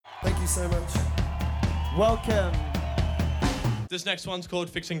Thank you so much. Welcome. This next one's called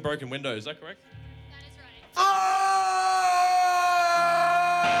Fixing Broken Windows, is that correct? Oh!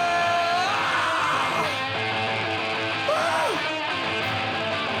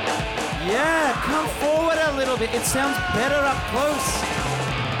 Yeah, come forward a little bit. It sounds better up close.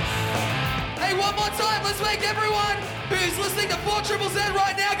 Hey, one more time, let's make everyone who's listening to 4 Triple Z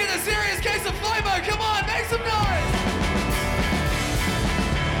right now get a serious case of FOMO. Come on, make some noise!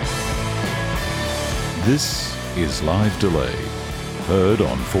 This is Live Delay, heard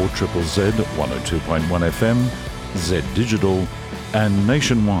on 4ZZZ 102.1 FM, Z Digital, and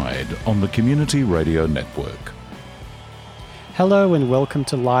nationwide on the Community Radio Network. Hello and welcome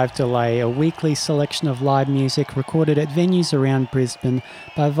to Live Delay, a weekly selection of live music recorded at venues around Brisbane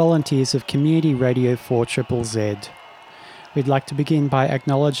by volunteers of Community Radio 4ZZZ. We'd like to begin by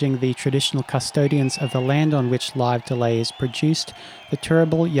acknowledging the traditional custodians of the land on which Live Delay is produced, the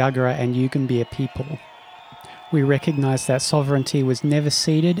Turrbal, Yagara and Yugambeh people. We recognise that sovereignty was never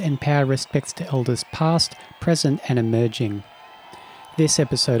ceded and pay our respects to elders past, present and emerging. This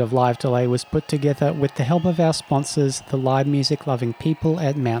episode of Live Delay was put together with the help of our sponsors, the live music loving people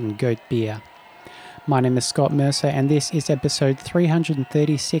at Mountain Goat Beer. My name is Scott Mercer and this is episode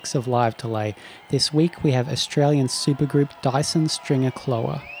 336 of Live Delay. This week we have Australian supergroup Dyson Stringer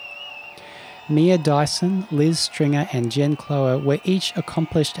Clower. Mia Dyson, Liz Stringer and Jen Clower were each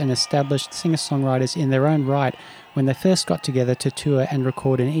accomplished and established singer-songwriters in their own right when they first got together to tour and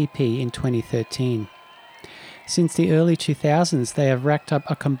record an EP in 2013. Since the early 2000s, they have racked up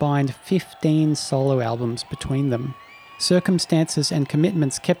a combined 15 solo albums between them. Circumstances and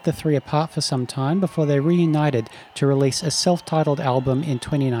commitments kept the three apart for some time before they reunited to release a self-titled album in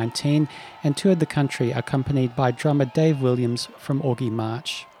 2019 and toured the country accompanied by drummer Dave Williams from Augie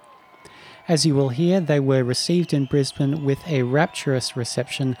March. As you will hear, they were received in Brisbane with a rapturous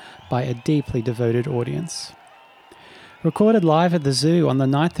reception by a deeply devoted audience. Recorded live at the Zoo on the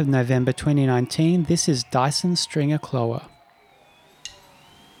 9th of November 2019, this is Dyson Stringer Clower.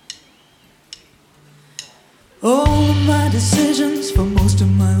 All of my decisions for most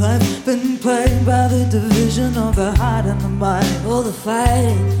of my life been plagued by the division of the heart and the mind. All the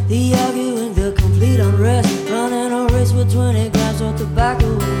fighting, the arguing, the complete unrest, running a race with 20 grams of tobacco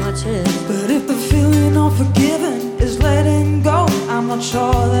in my chest. But if the feeling of forgiving is letting go, I'm not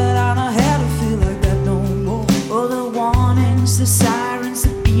sure that I know how to feel like that no more. All the warnings, the sirens,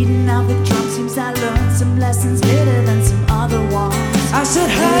 the beating of the drum seems I learned some lessons later than some other ones. I said,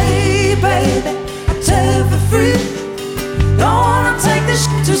 hey baby, tell you for free, don't wanna take this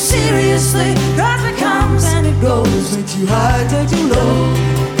shit too seriously, cause it comes and it goes, way too high, way too low.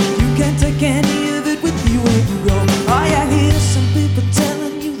 You can't take any of it with you when you go. Oh yeah, I hear some people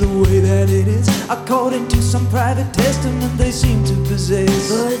telling you the way that it is, according to some private testament they seem to possess.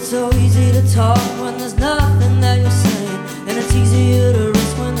 But it's so easy to talk when there's nothing that you're saying, and it's easier to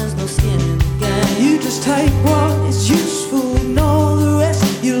risk when there's no skin in the game. You just take what is useful, ignore the rest.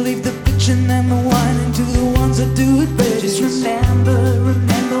 You leave the bitching and the whining to the ones that do it best. Just remember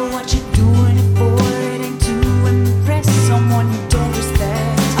what you're doing it for. It ain't to impress someone you don't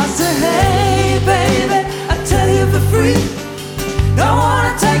respect. I say, hey baby, I tell you for free, don't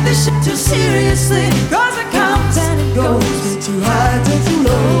wanna take this shit too seriously, cause it comes and it goes, way too high, way too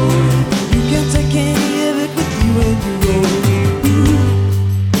low. You can't take any of it with you when you go.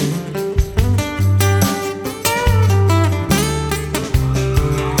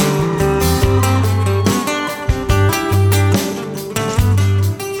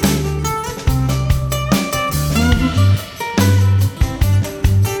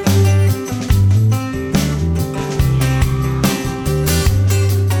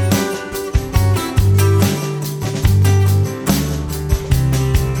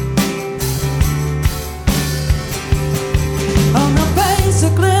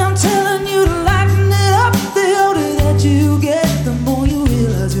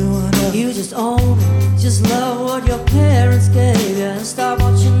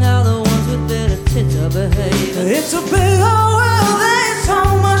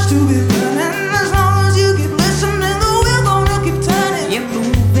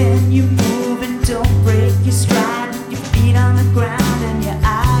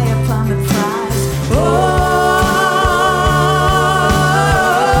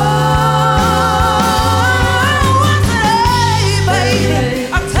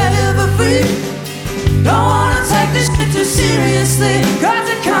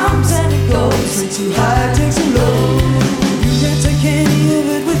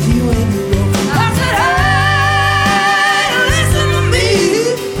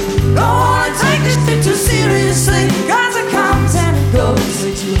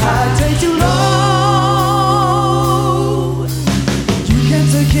 I take too long. You can't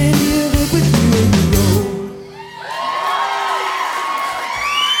take any of it with you when you go.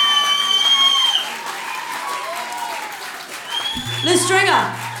 Liz Stringer.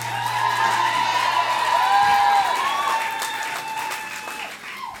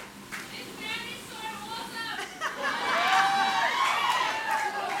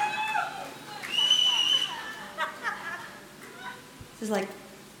 This is like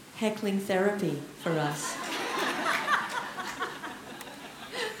heckling therapy for us.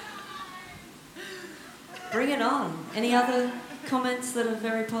 Bring it on. Any other comments that are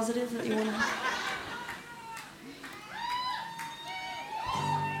very positive that you want to...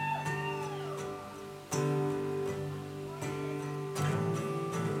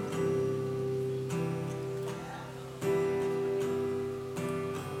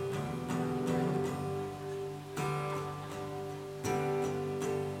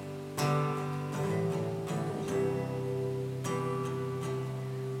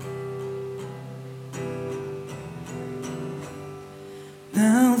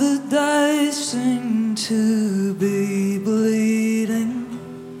 Now the dice seem to be bleeding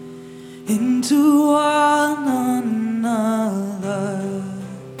into one another,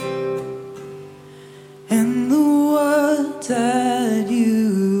 and the words that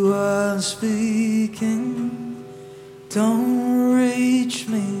you are speaking don't reach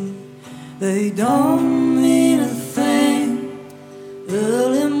me, they don't mean a thing.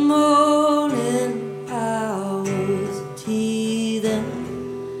 Early morning hours teething,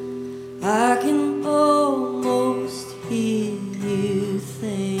 I can almost hear you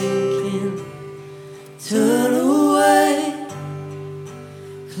thinking. Turn away,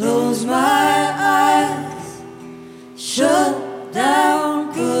 close my eyes, shut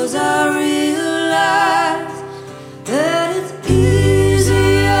down, 'cause I realize that it's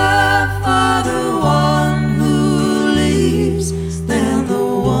easier for the one who leaves than the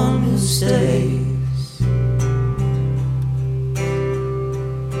one who stays.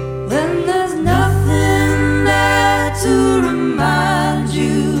 When there's nothing there to remind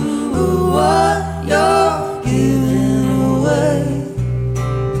you of what you're giving away,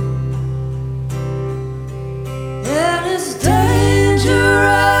 and it's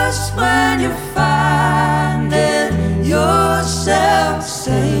dangerous when you're finding yourself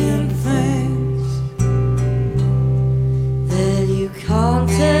saying things that you can't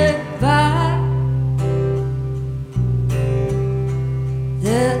take back,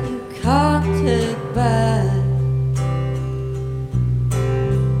 that you can't take back.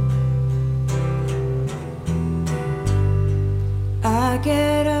 I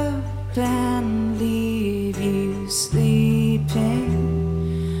get up and leave you sleeping,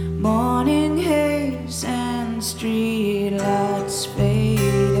 morning haze and street lights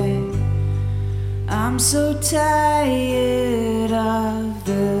fading. I'm so tired of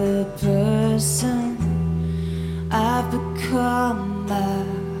the person I've become. I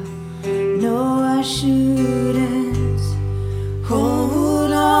know I shouldn't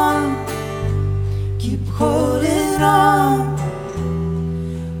hold on, keep holding on.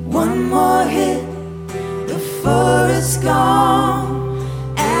 One more hit before it's gone,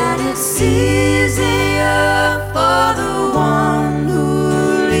 and it's easier for the one who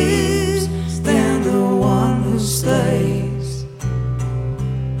leaves than the one who stays.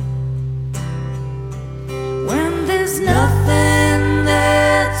 When there's nothing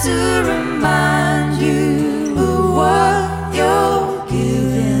there to remind you of what you're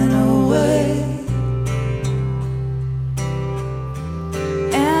giving away,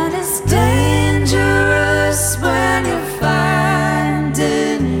 and it's dangerous when you're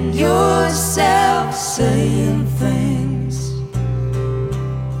finding yourself saying things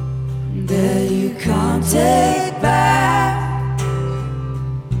that you can't take back,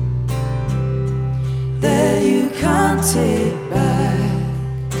 that you can't take back.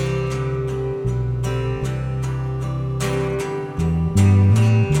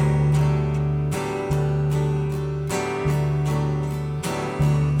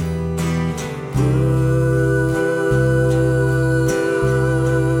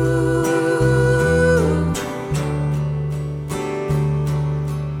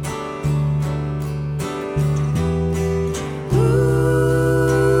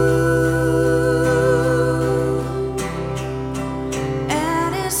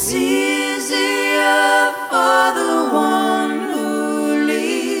 And it's easier for the one who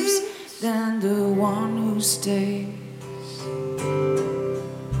leaves than the one who stays.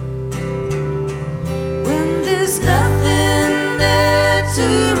 When there's nothing there to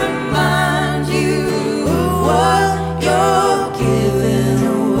remind you of what you're giving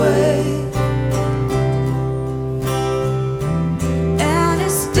away,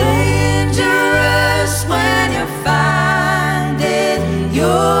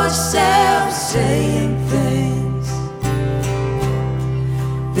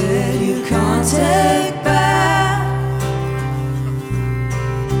 can't take back,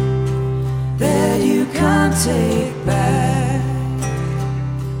 that you can't take back,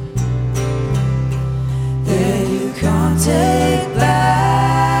 that you can't take back.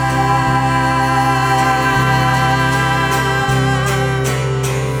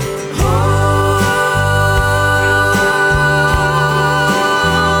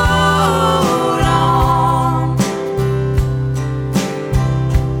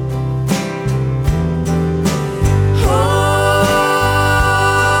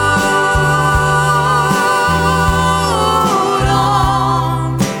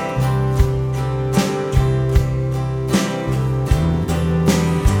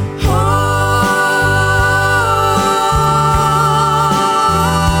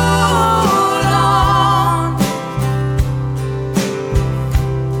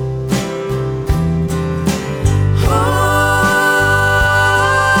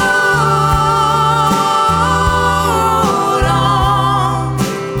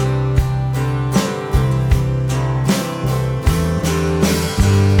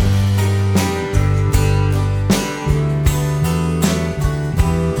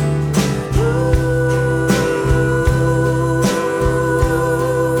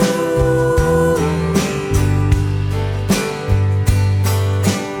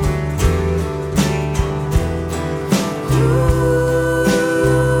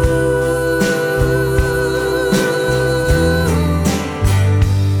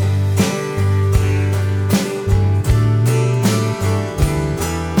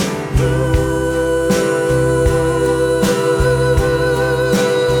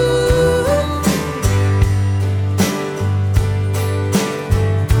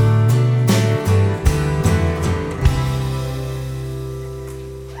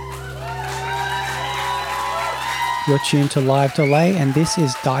 You're tuned to Live Delay, and this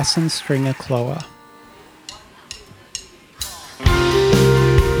is Dyson Stringer Cloa.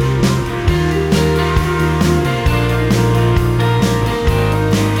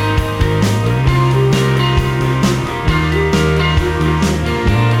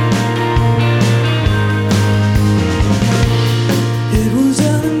 It was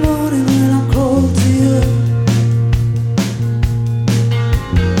early morning when I called to you,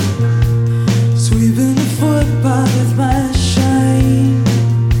 sweeping the footpath with my shame.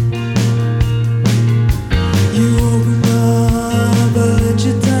 You opened up, but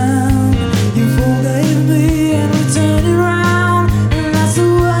you down. You forgave me and we turned it round, and that's the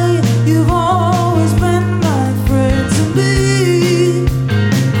way you've always been, my friend, to me.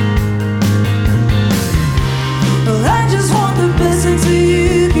 Well, I just want the best thing for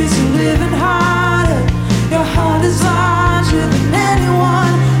you, 'cause you're living harder. Your heart is larger than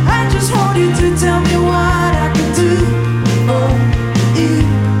anyone. I just want you to tell me what I can do for you.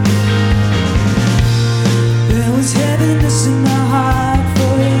 There was heaviness in my heart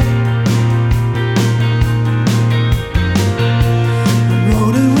for you. I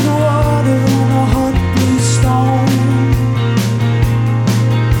wrote it with water on a hot blue stone.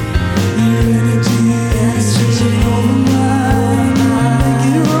 Your energy is taking over mine. Make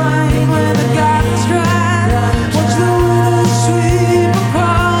it rain when the gardens dry. Watch the wind sweep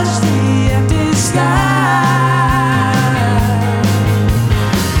across the empty sky.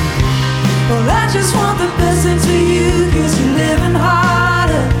 Well, I just want the best thing for you, 'cause you're living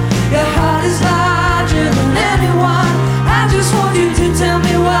harder. Your heart is larger than anyone. I just want you to tell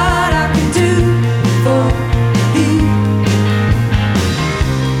me what I can do for you.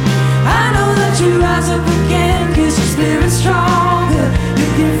 I know that you rise up again, 'cause your spirit's stronger. You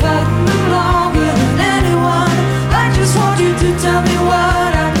can fight them longer than anyone. I just want you to tell me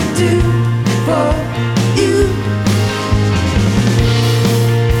what I can do for you.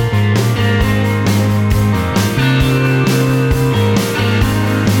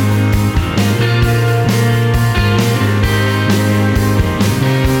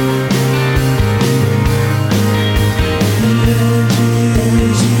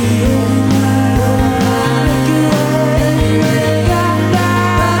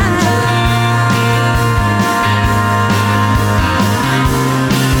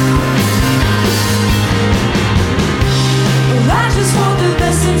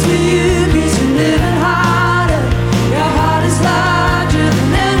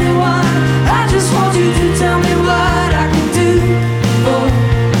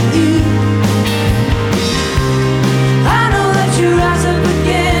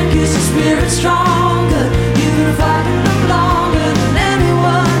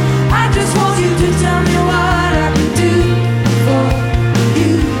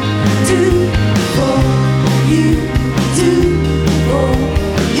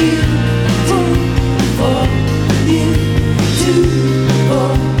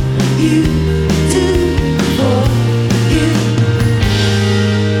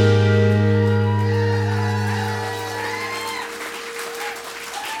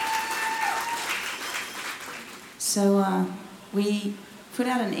 So we put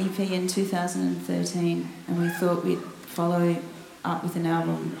out an EP in 2013 and we thought we'd follow up with an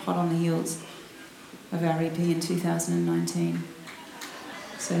album hot on the heels of our EP in 2019.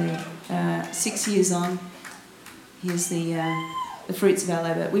 So 6 years on, here's the fruits of our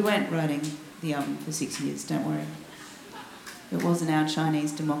labour. We weren't writing the album for 6 years, don't worry. It wasn't our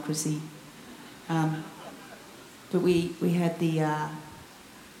Chinese democracy. But we had the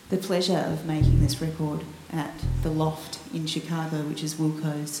pleasure of making this record at the Loft in Chicago, which is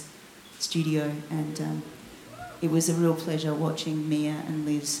Wilco's studio, and it was a real pleasure watching Mia and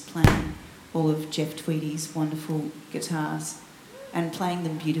Liz playing all of Jeff Tweedy's wonderful guitars and playing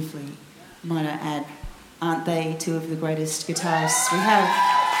them beautifully. Might I add, aren't they two of the greatest guitarists we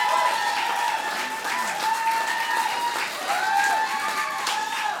have?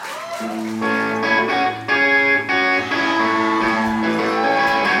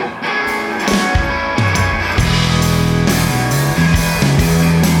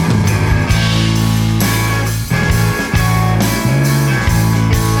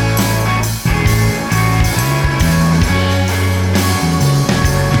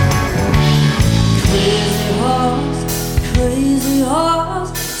 Crazy horse,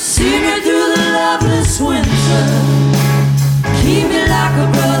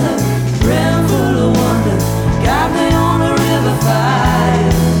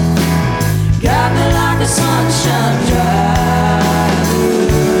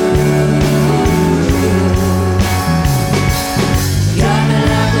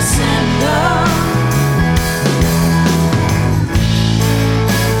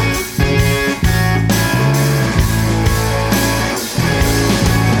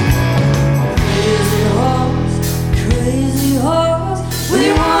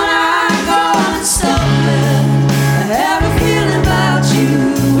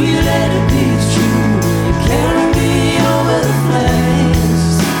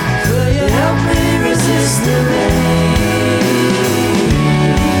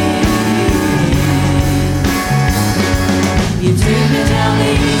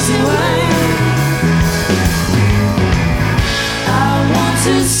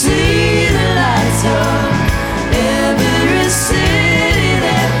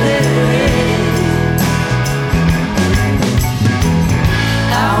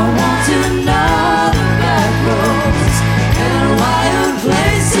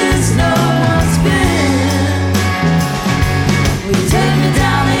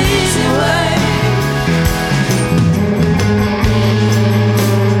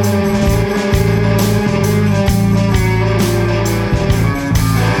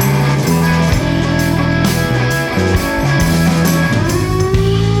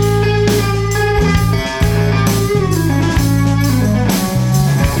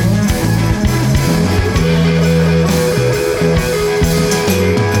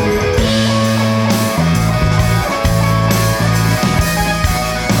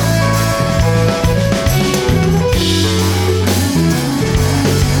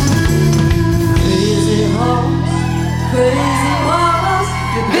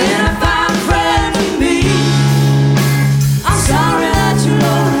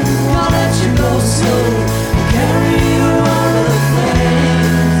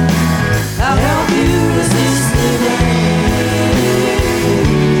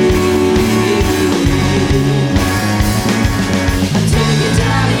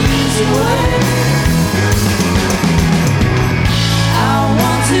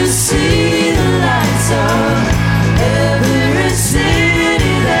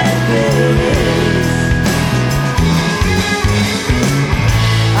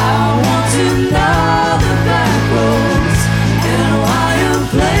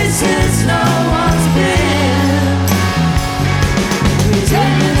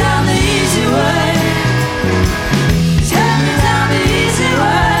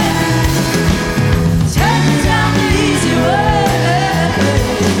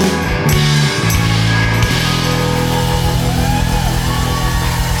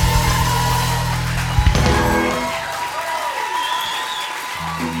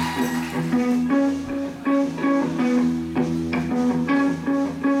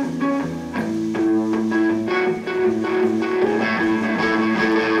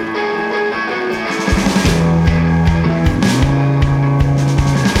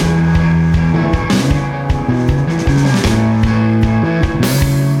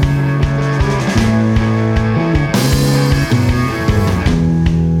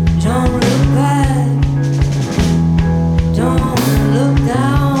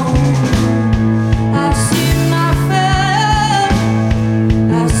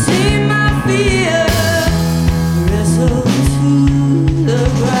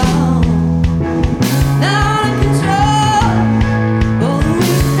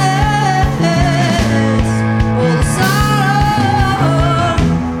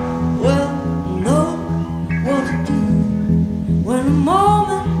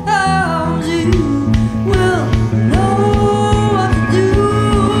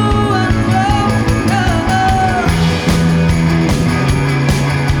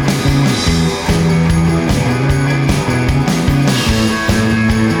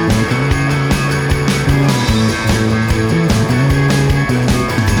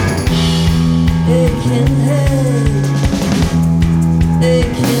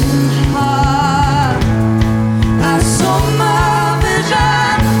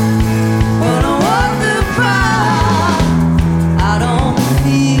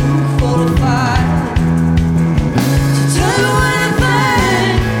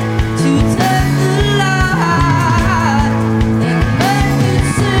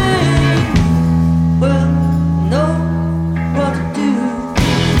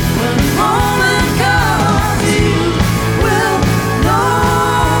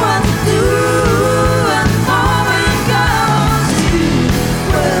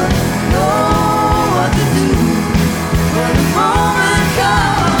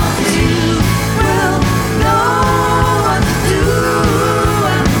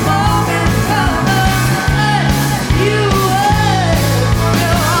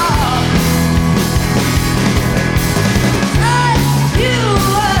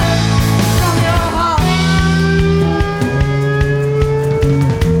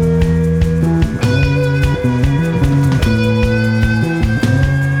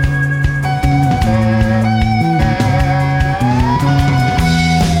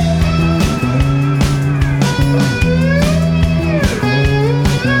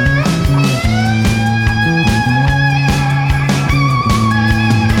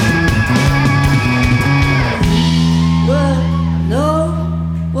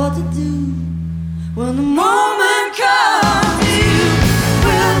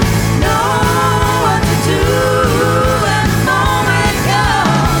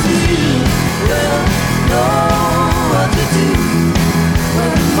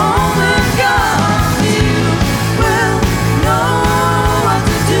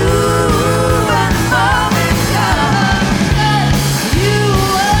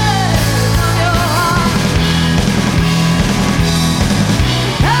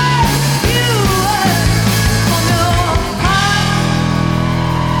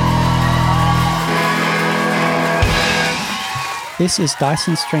 This is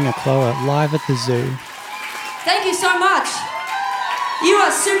Dyson Stringer Chloe live at the zoo. Thank you so much. You are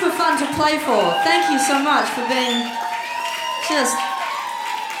super fun to play for. Thank you so much for being just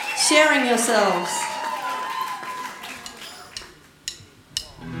sharing yourselves.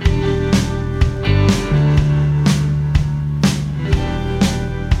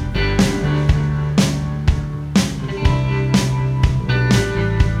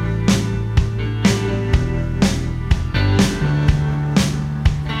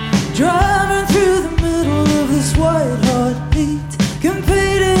 Driving through the middle of this white-hot heat,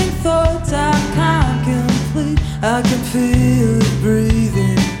 competing thoughts I can't complete. I can feel it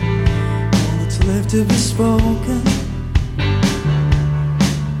breathing, all that's left to be spoken.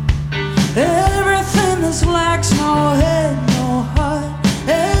 Everything that's lacks no head, no heart.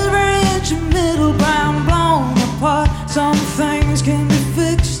 Every inch of middle ground blown apart. Some things can be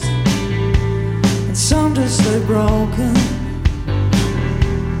fixed, and some just stay broken.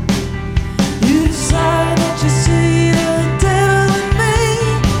 You decide that you see the devil in me,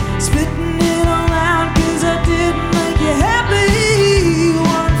 spitting it all out 'cause I didn't make you happy.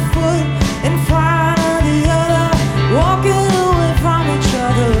 One foot in front of the other, walking away from each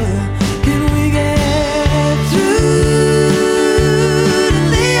other. Can we get through to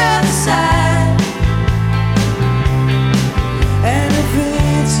the other side? And if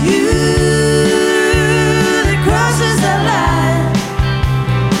it's you that crosses the line,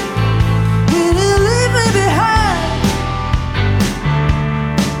 will you leave me behind?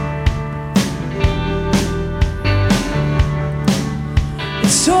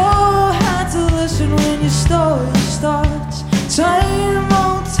 It's so hard to listen when your story starts. Same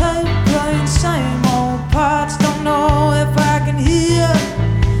old tape playing, same old parts. Don't know if I can hear,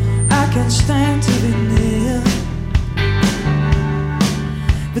 I can stand to be near.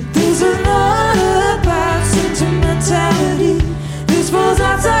 But this is not about sentimentality. This falls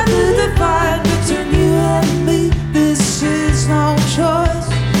outside the divide between you and me. This is no choice.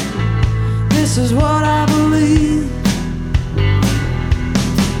 This is what I believe.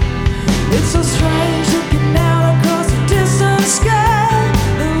 It's so strange looking out across the distant sky.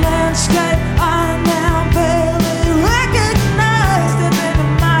 The landscape I now barely recognize. Stepping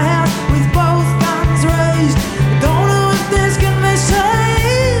in my house with both guns raised. I don't know if this can be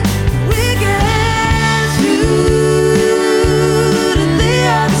saved. We get through to the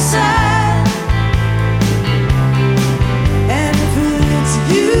other side. And if it's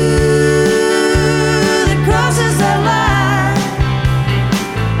you that crosses that line,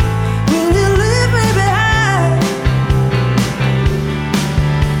 will you leave me behind?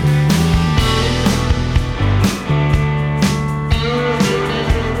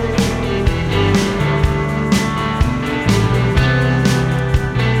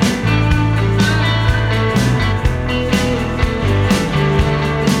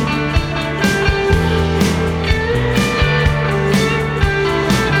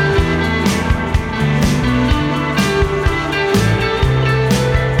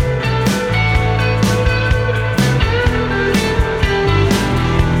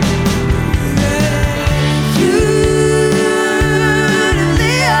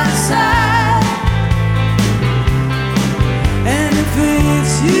 And if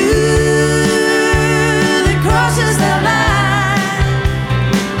it's you that crosses the line,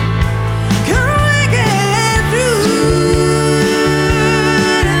 can we get through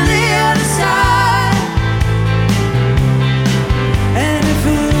to the other side? And if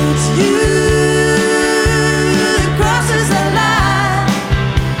it's you that crosses the line,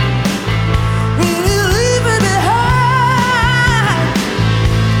 will you leave me behind?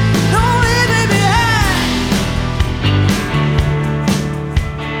 Don't leave me behind.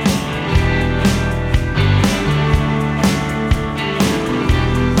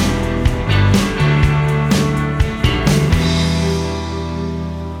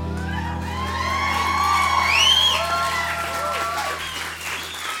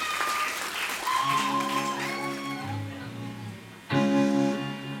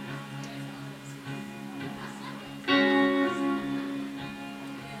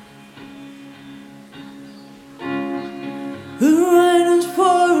 The rain is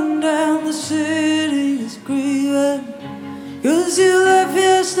pouring down, the city is grieving, 'cause you left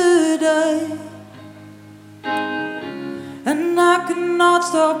yesterday. And I cannot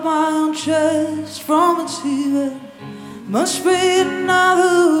stop my own chest from achieving. Must be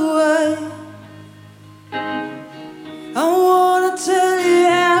another way. I wanna tell you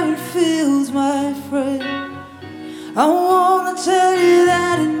how it feels, my friend. I wanna tell you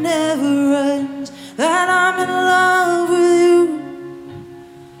that it never ends, that I'm in love with you.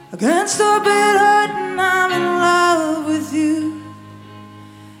 I can't stop it hurting, I'm in love with you.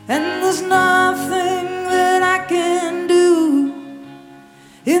 and there's nothing that I can do.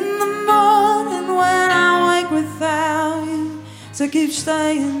 In the morning when I wake without you, so keep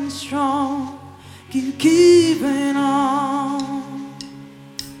staying strong, keep keeping on.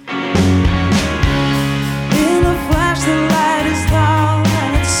 In a flash the light is gone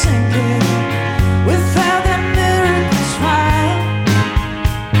and it's sinking without that miracle smile.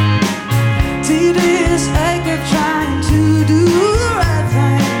 Tedious ache of trying to do the right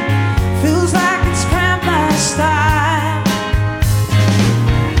thing feels like it's cramped my style.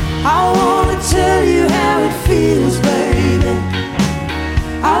 I wanna tell you how it feels, baby.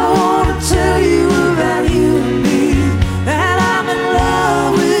 I wanna tell you about you and me, that I'm in love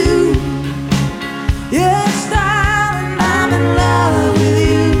with you. Yes, darling, I'm in love with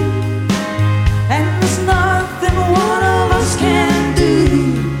you. And there's nothing one of us can do.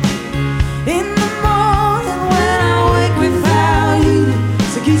 In the morning when I wake without you,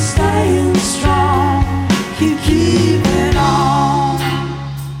 so keep staying strong, keep keeping on.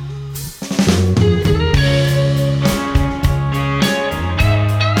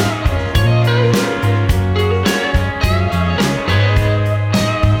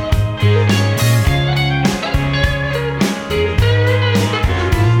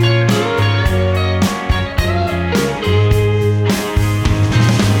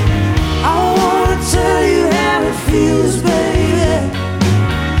 I wanna tell you how it feels, baby.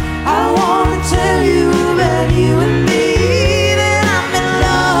 I wanna tell you about you and me, that I'm in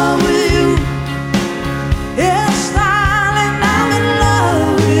love with you. Yes, darling, I'm in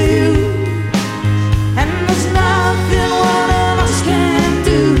love with you. And there's nothing one of us can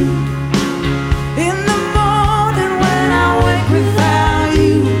do. In the morning when I wake without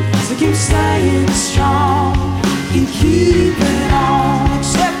you, so keep staying strong, keep keeping on.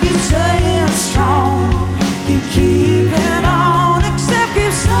 Except keep staying strong, keep keeping on. Except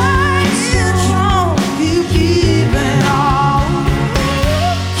keep staying strong, keep keeping on.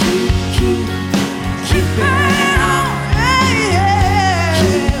 Keeping on, yeah, yeah.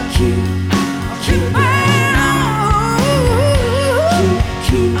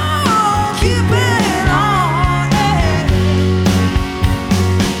 Keeping on, keeping on, yeah.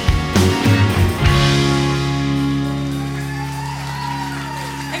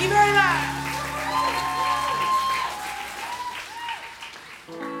 Thank you very much.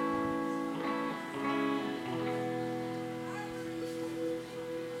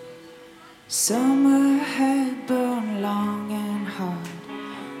 Summer had burned long and hard,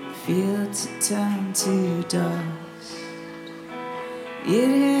 fields had turned to dust. It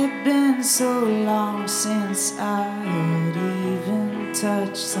had been so long since I had even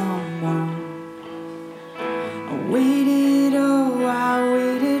touched someone. I waited, oh, I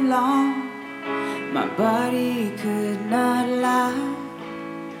waited long. My body could not lie.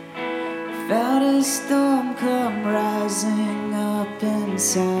 Felt a storm come rising up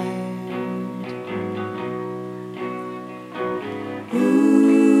inside.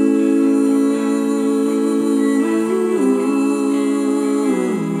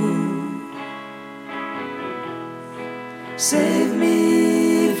 Save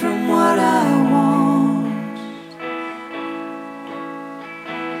me from what I want.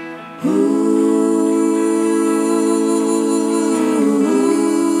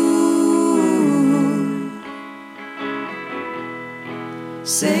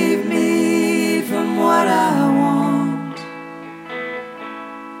 Save me from what I want.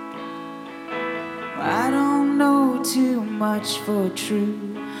 I don't know too much for true,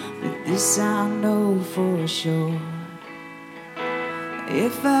 but this I know for sure.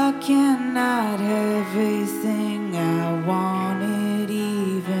 If I cannot have everything, I want it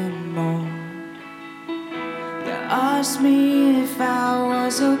even more. You asked me if I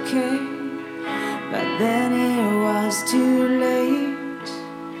was okay, but then it was too late.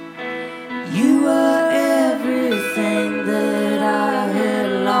 You were everything that I had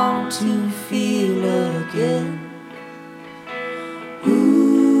longed to feel again.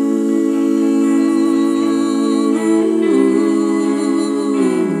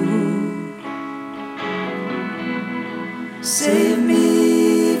 Save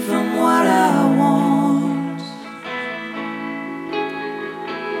me from what I want.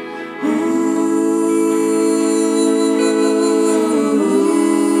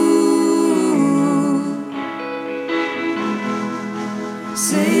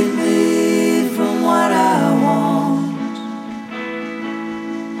 Save me from what I want.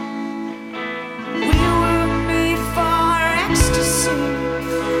 We were made for ecstasy.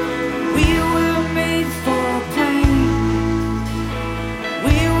 We were made for pain.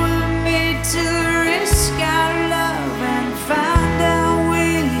 We were made to risk our love and find our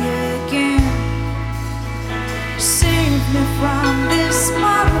way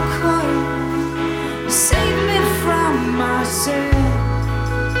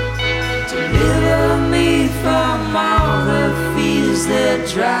that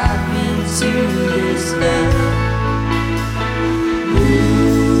drive me to this love.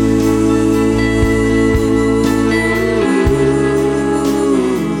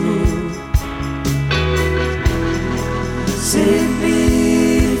 Save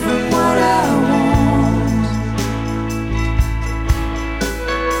me from what I want.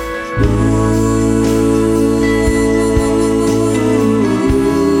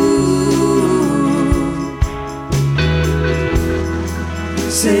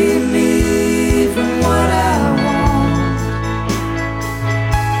 Save me from what I want.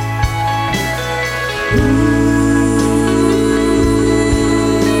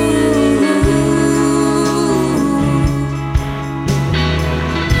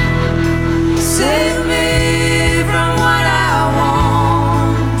 Save me from what I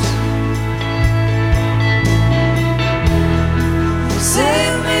want.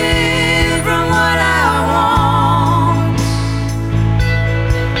 Save me from what I want.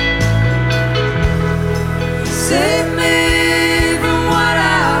 Save me from what I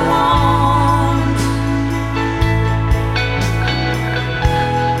want.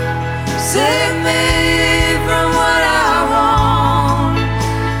 Save me from what I want.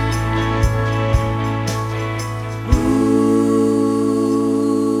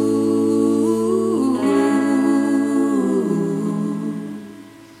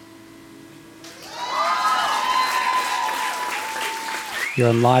 You're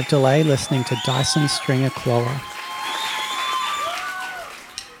on live delay listening to Dyson Stringer Clower.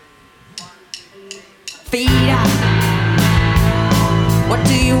 Vida, what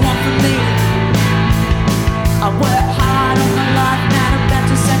do you want from me? I work hard on my life, not about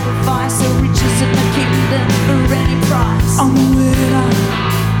to sacrifice the riches of the kingdom for any price. I'm a winner,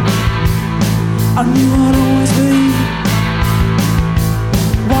 I knew I'd always be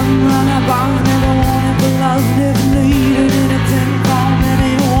one runabout, never wanted for love, never needed anything from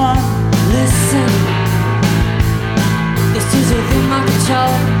anyone. Listen, this is within my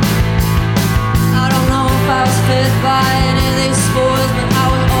control. I don't know if I was fed by any of these spoils, but I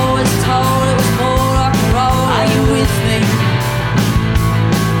was always told it was more rock and roll. Are you with me?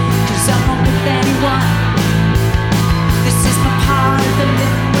 'Cause I'm not with anyone. This is my part of the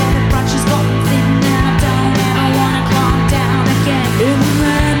living where the branches got thin and I'm down and I wanna climb down again. In the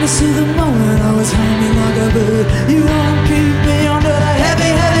madness of the moment I was hanging like a bird. You won't keep me under the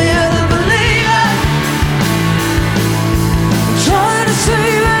heavy, heavy of the believer. I'm trying to see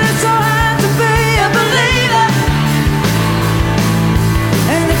that it's so hard to be a believer.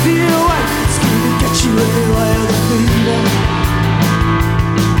 And if you wait, it's gonna get you everywhere the fever.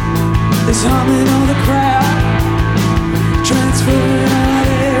 There's humming on the crowd, transferring all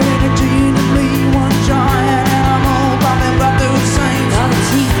their energy into me. One giant animal bumping back through the same. Now the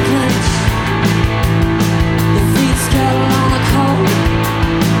teeth clench, the feet scattered on the cold.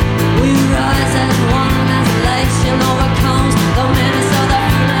 We rise as one as elation overcomes the menace of the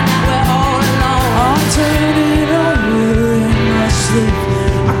feeling that we're all alone. I'm turning over in my sleep.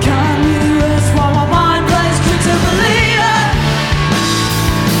 I can't really rest while my mind plays tricks of believer.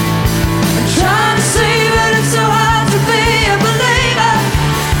 I'm trying to see that it's so hard to be a believer.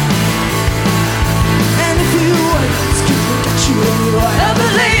 And if you wait, it's gonna get you anyway. A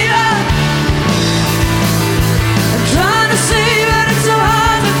believer. I'm trying to see that it's so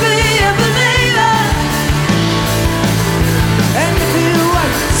hard to be a believer. And if you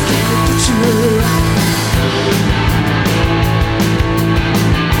wait, it's gonna get you anyway.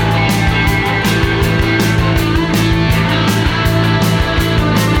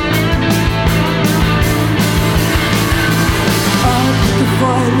 I pick a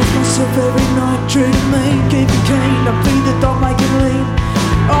fight with myself every night, treating me, keep it clean. I feed the dog, make it lean.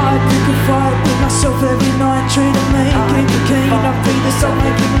 I pick a fight with myself every night, treating me, keep it clean. I feed the dog,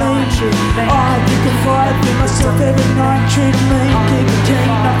 make it lean. I pick a fight with myself every night, treating me, keep it clean.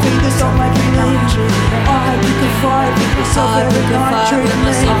 I feed the dog, make it lean. I pick a fight with myself every night, treating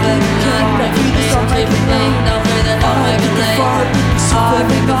me, keep it clean. I feed the dog, make it lean. I pick a fight with myself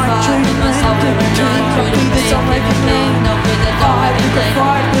every night, treating me, keep it clean. I feed the dog, make it lean. I pick a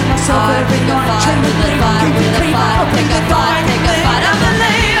fight with myself every night, treating me, keep it clean. I feed the dog, make it lean. I'm a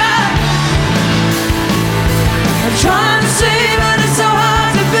believer. I'm trying to see, but it's so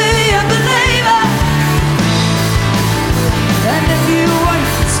hard to be a believer. And if you wait,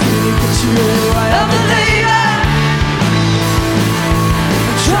 it's gonna get you anyway. A believer.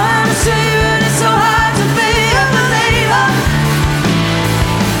 I'm trying to see, but it's so hard to be a believer.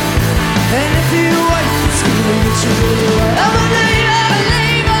 And if you wait, it's gonna get you anyway. A believer. A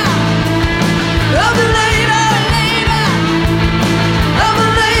believer. A believer.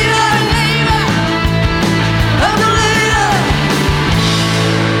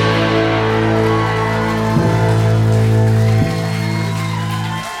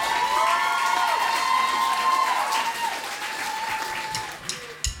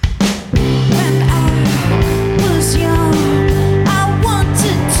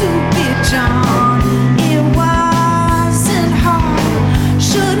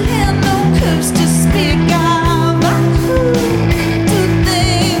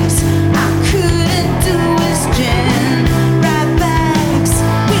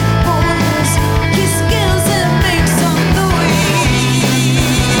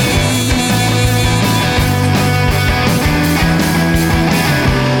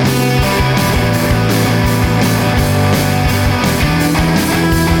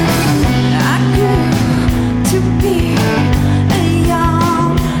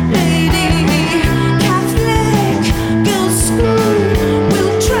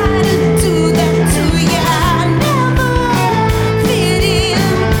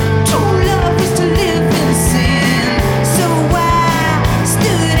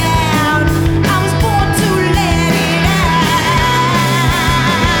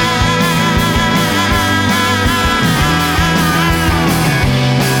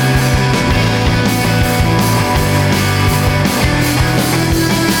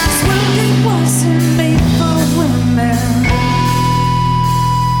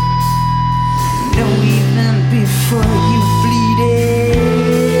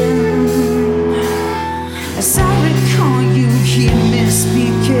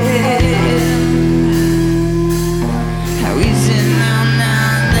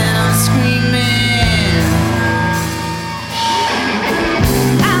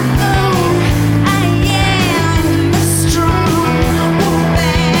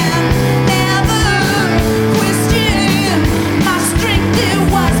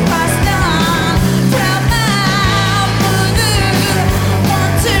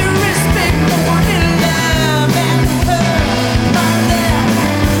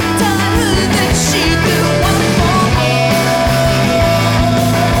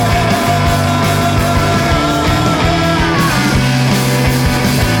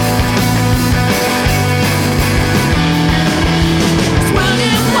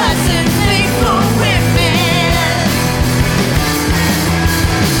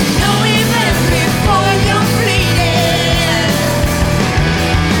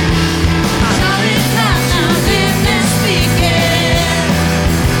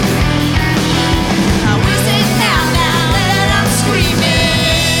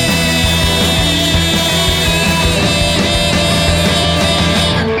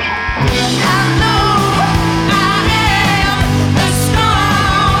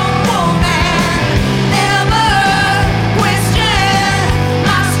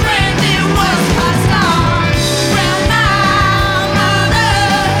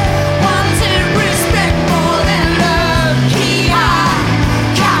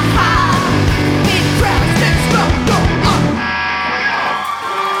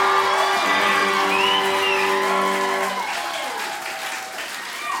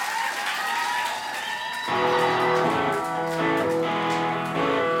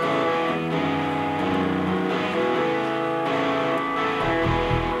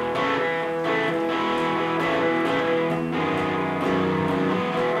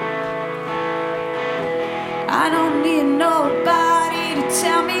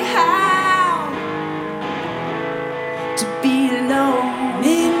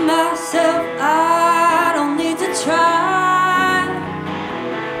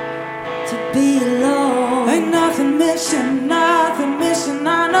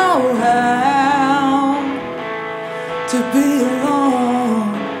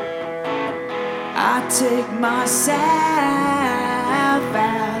 I take myself out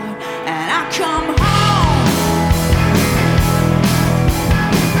and I come home.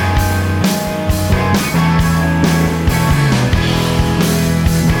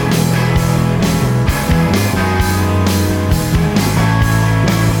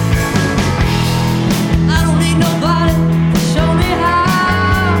 I don't need nobody to show me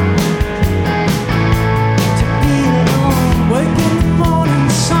how To be alone, wake in the morning,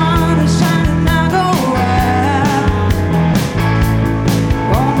 the sun is shining, I go out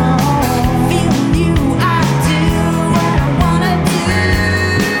on my own. Feeling you, I do what I wanna do.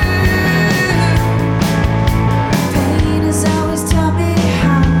 Pain has always taught me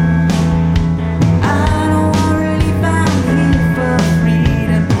how. I don't want relief, I'm here for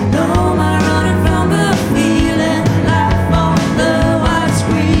freedom. No more running from the feeling. Life on the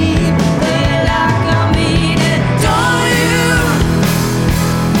widescreen, play like I mean it. Don't you?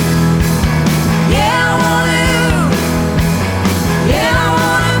 Yeah, I want you. Yeah, I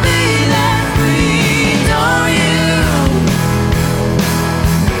wanna be that free. Don't you?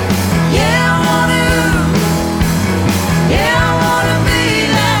 Yeah, I want you. Yeah, I wanna be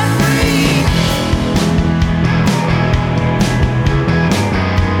that free.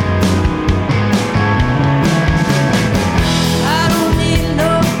 I don't need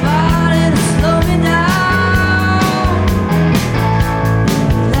nobody to slow me down.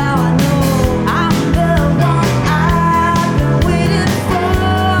 Now I know I'm the one I've been waiting for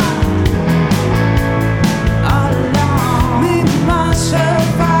all along. Leave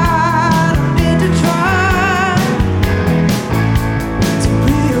myself out, I need to try to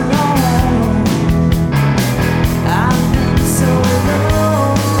be alone. I've been so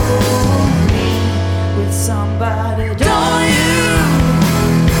lonely with somebody. Don't you?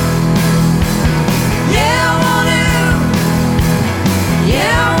 Yeah, I want you.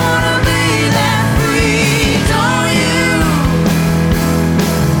 Yeah, I wanna be that free. Don't you?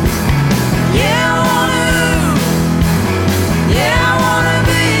 Yeah, I want you. Yeah, I wanna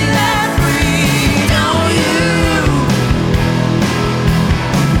be that free. Don't you?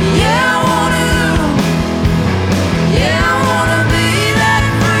 Yeah, I want you. Yeah, I wanna be that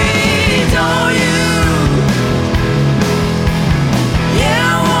free. Don't you?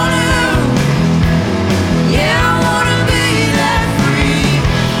 Yeah, I want you. Yeah, I wanna be that free.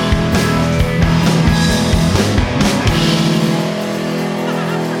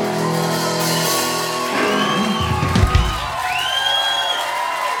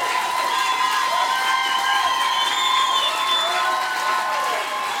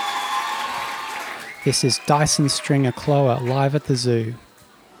 This is Dyson Stringer Cloa live at the zoo.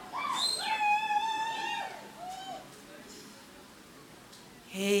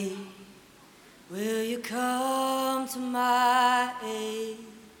 Hey, will you come to my aid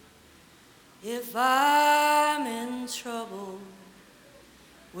if I'm in trouble?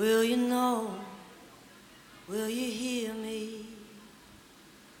 Will you know? Will you hear me?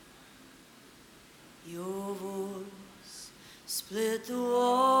 Your voice split the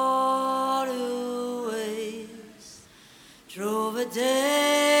waterways, drove a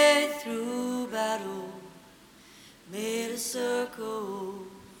day through battle, made a circle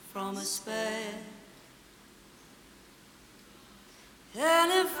from a span.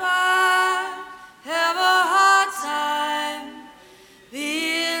 And if I have a hard time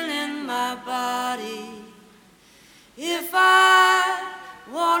being in my body, if I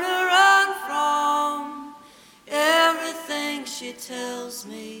wanna run from everything she tells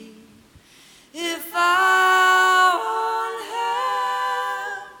me, if I want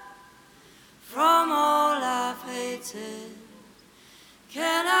help from all I've hated,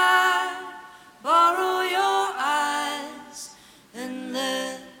 can I borrow your eyes and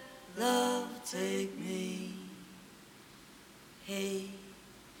let love take me? Hey,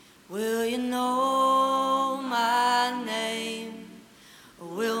 will you know my name? Or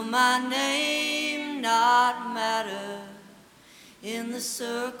will my name not matter in the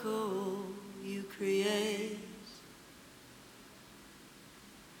circle you create?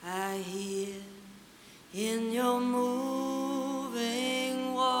 I hear in your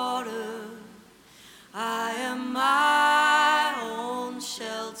moving water, I am my own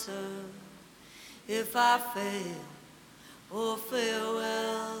shelter if I fail or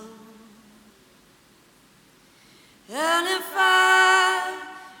farewell. And if I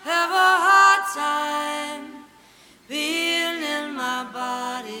have a hard time being in my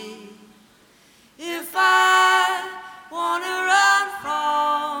body, if I wanna run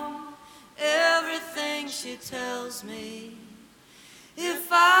from everything she tells me,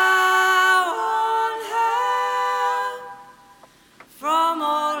 if I want help from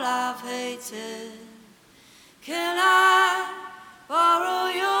all I've hated, Can I borrow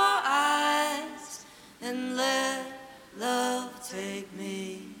your eyes and let love take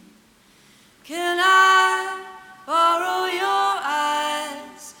me? Can I borrow your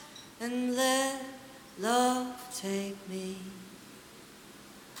eyes and let love take me?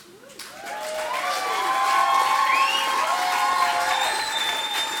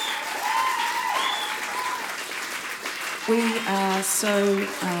 We are so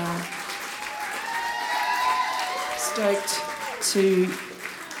stoked to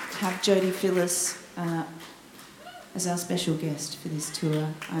have Jodie Phillis as our special guest for this tour.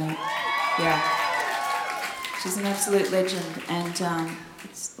 She's an absolute legend, and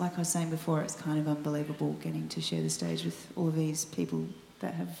it's like I was saying before, it's kind of unbelievable getting to share the stage with all of these people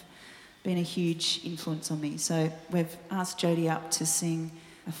that have been a huge influence on me. So we've asked Jodie up to sing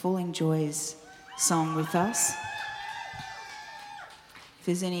a Falling Joys song with us. If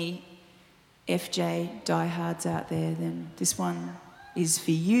there's any FJ diehards out there, then this one is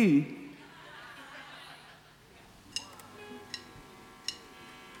for you.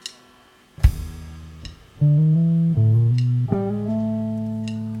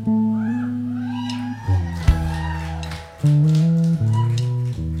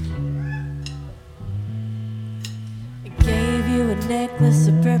 Necklace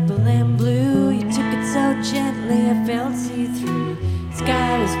of purple and blue, you took it so gently I felt see-through.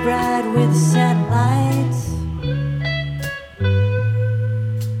 Sky was bright with satellites.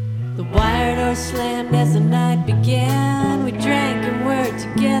 The wire door slammed as the night began. We drank and were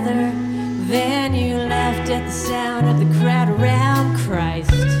together. Then you laughed at the sound of the crowd around.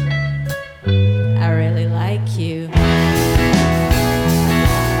 Christ, I really like you.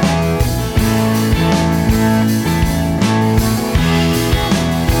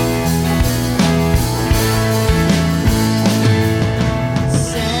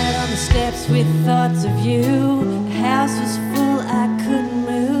 With thoughts of you, the house was full, I couldn't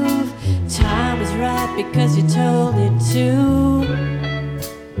move. Time was right because you told it to.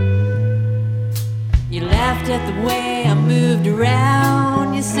 You laughed at the way I moved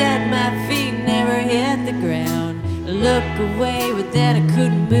around. You said my feet never hit the ground. I looked away, but then I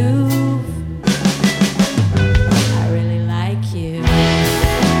couldn't move. I really like you.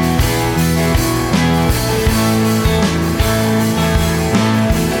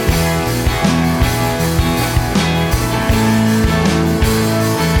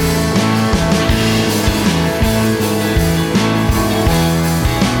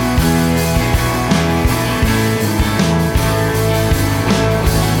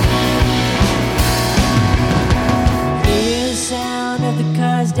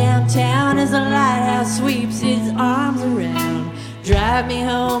 Downtown as the lighthouse sweeps its arms around. Drive me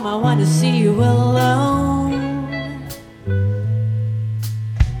home, I want to see you alone.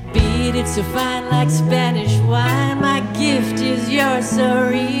 Beat it so fine like Spanish wine. My gift is yours, so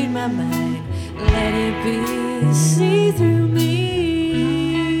read my mind. Let it be, see through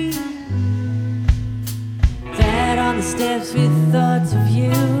me. That on the steps with thoughts of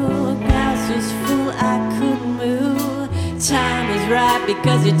you. The house was full, I couldn't move. Time was right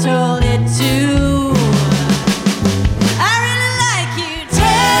because you told it to. I really like you.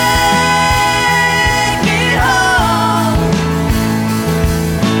 Take it home.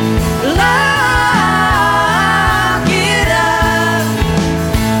 Lock it up.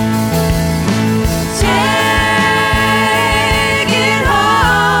 Take it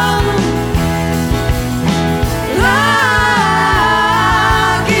home. Lock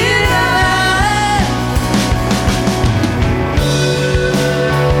it up.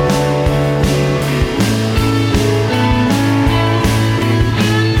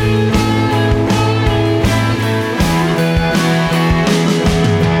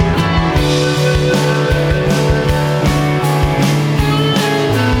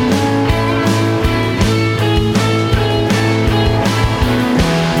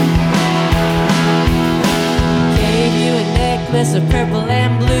 Of purple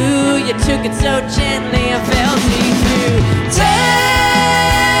and blue, you took it so gently I felt see-through. Take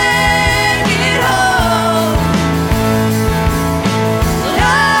it home.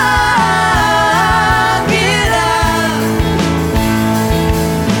 Lock it up.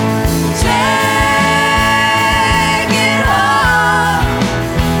 Take it home.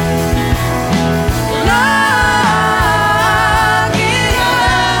 Lock it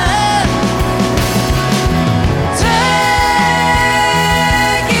up. Take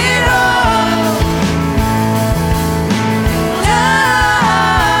it home.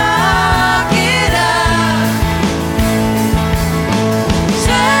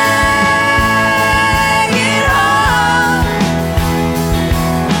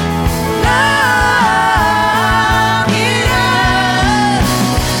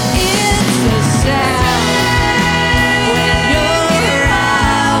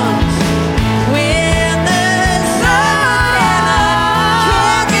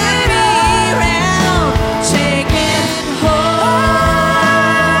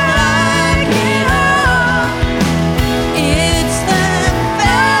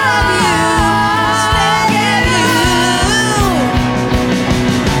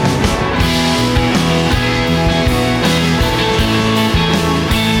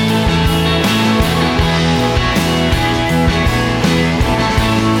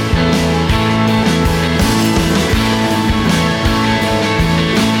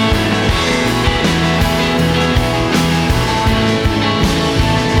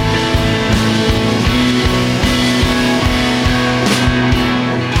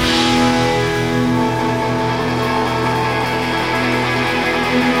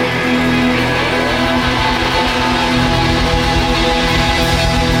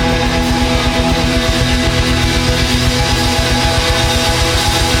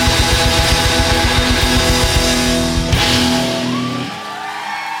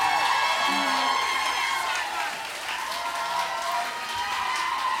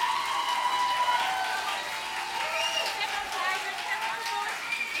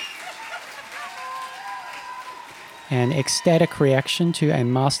 An ecstatic reaction to a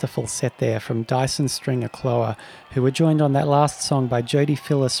masterful set there from Dyson Stringer Clower, who were joined on that last song by Jodie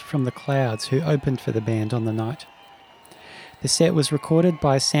Phillis from The Clouds, who opened for the band on the night. The set was recorded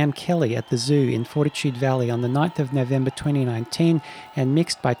by Sam Kelly at the Zoo in Fortitude Valley on the 9th of November 2019 and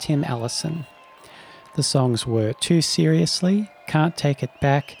mixed by Tim Allison. The songs were Too Seriously, Can't Take It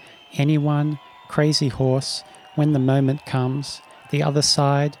Back, Anyone, Crazy Horse, When the Moment Comes, The Other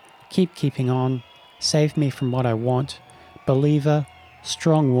Side, Keep Keeping On, Save Me From What I Want, Believer,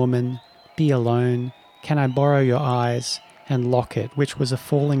 Strong Woman, Be Alone, Can I Borrow Your Eyes, and Lock It, which was a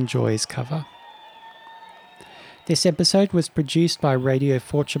Falling Joys cover. This episode was produced by Radio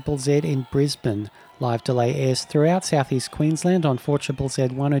 4ZZZ in Brisbane. Live Delay airs throughout southeast Queensland on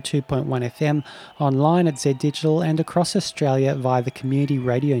 4ZZZ 102.1 FM, online at Z Digital, and across Australia via the Community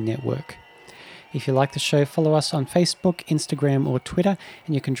Radio Network. If you like the show, follow us on Facebook, Instagram or Twitter,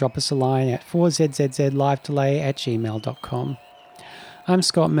 and you can drop us a line at 4ZZZlivedelay@gmail.com. I'm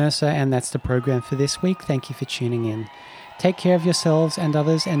Scott Mercer, and that's the program for this week. Thank you for tuning in. Take care of yourselves and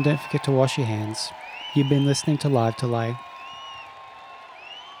others, and don't forget to wash your hands. You've been listening to Live Delay.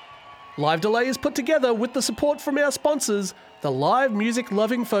 Live Delay is put together with the support from our sponsors, the live music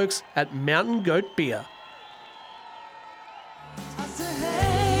loving folks at Mountain Goat Beer.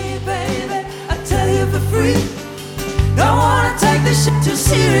 For free. Don't wanna take this shit too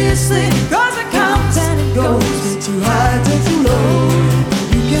seriously.